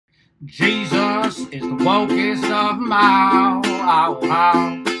Jesus is the wokest of them all.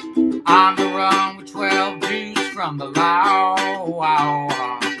 On the run with 12 Jews from the law.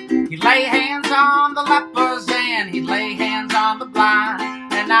 He'd lay hands on the lepers and he'd lay hands on the blind,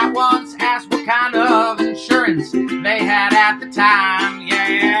 and not once asked what kind of insurance they had at the time.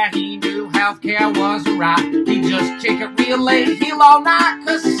 Yeah, he knew healthcare wasn't right. He'd just kick it real late, heal all night,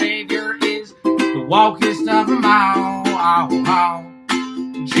 'cause the Savior is the wokest of them all.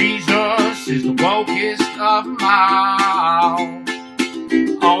 Jesus is the wokest of them all.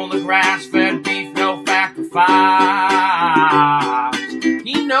 On the grass-fed beef, no sacrifice.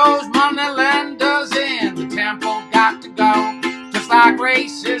 He knows money lenders in the temple got to go, just like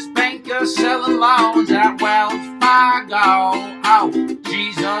racist bankers selling loans at Wells Fargo. Oh,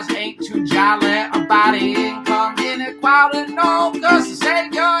 Jesus ain't too jolly about income inequality, no, 'cause the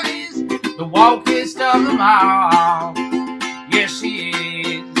Savior is the wokest of them all. Yes, he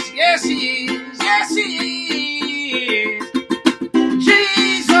is. Yes, he is. Yes, he is.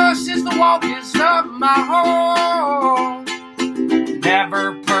 Jesus is the wokest of my home.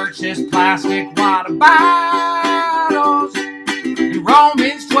 Never purchase plastic water bottles. In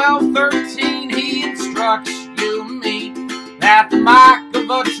Romans 12:13, he instructs you and me that the mark of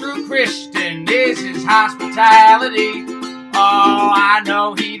a true Christian is his hospitality. Oh, I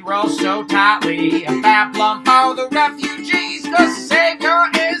know he'd roll so tightly a fat plum for the refugees, 'cause the Savior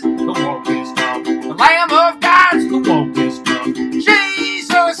is the wokest of. The Lamb of God's the wokest of.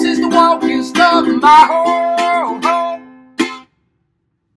 Jesus is the wokest of my home.